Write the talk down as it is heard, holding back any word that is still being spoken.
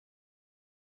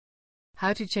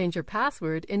How to change your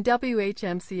password in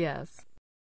WHMCS.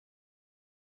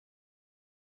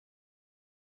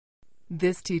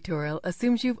 This tutorial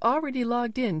assumes you've already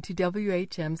logged in to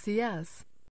WHMCS.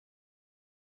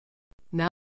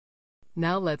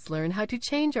 Now let's learn how to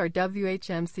change our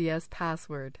WHMCS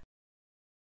password.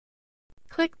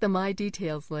 Click the My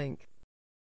Details link.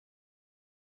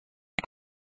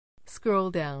 Scroll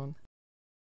down.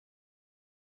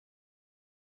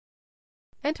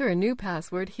 Enter a new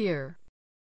password here.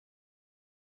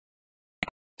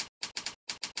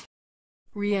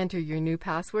 Re-enter your new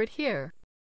password here.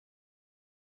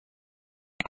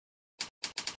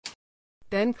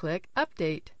 Then click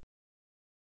Update.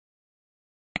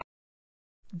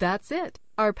 That's it!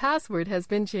 Our password has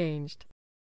been changed.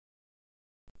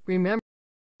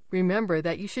 Remember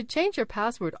that you should change your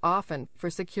password often for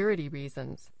security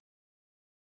reasons.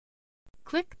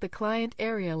 Click the Client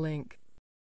Area link.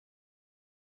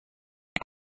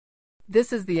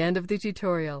 This is the end of the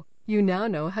tutorial. You now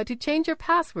know how to change your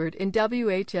password in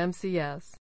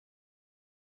WHMCS.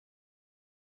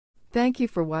 Thank you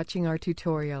for watching our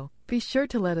tutorial. Be sure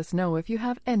to let us know if you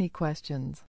have any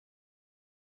questions.